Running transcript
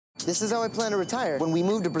This is how I plan to retire when we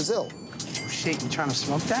move to Brazil. Oh, shit, you trying to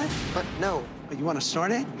smoke that? But no. Oh, you want to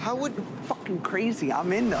snort it? How would... You're fucking crazy.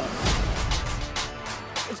 I'm in, though.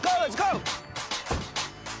 Let's go, let's go!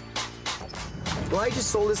 Well, I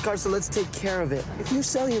just sold this car, so let's take care of it. If you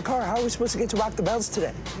sell your car, how are we supposed to get to Rock the Bells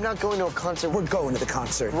today? I'm not going to a concert. We're going to the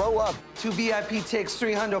concert. Grow up. 2 VIP tickets,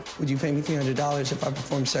 $300. Would you pay me $300 if I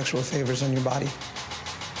performed sexual favors on your body?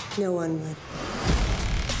 No one would.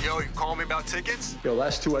 Yo, you calling me about tickets? Yo,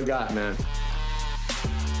 last 2 I got, man.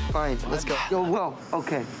 Fine, let's go. Yo, well,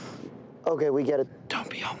 okay. Okay, we get it. Don't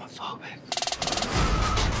be homophobic.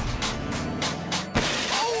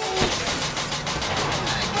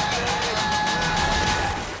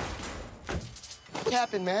 What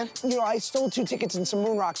happened, man? You know, I stole 2 tickets and some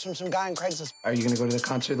moon rocks from some guy on Craigslist. Are you gonna go to the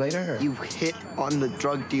concert later, or? You hit on the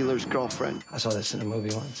drug dealer's girlfriend. I saw this in a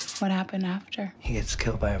movie once. What happened after? He gets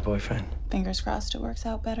killed by her boyfriend. Fingers crossed it works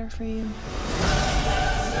out better for you.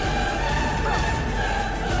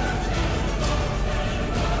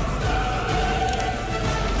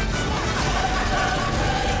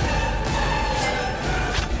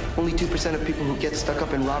 Only 2% of people who get stuck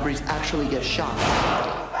up in robberies actually get shot.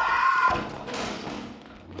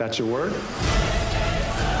 That's your word?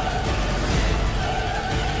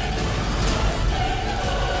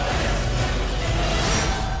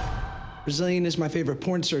 Brazilian is my favorite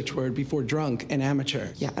porn search word before drunk and amateur.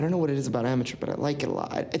 Yeah, I don't know what it is about amateur, but I like it a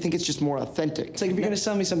lot. I think it's just more authentic. It's like if you're gonna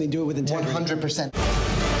sell me something, do it with integrity.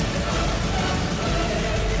 100%.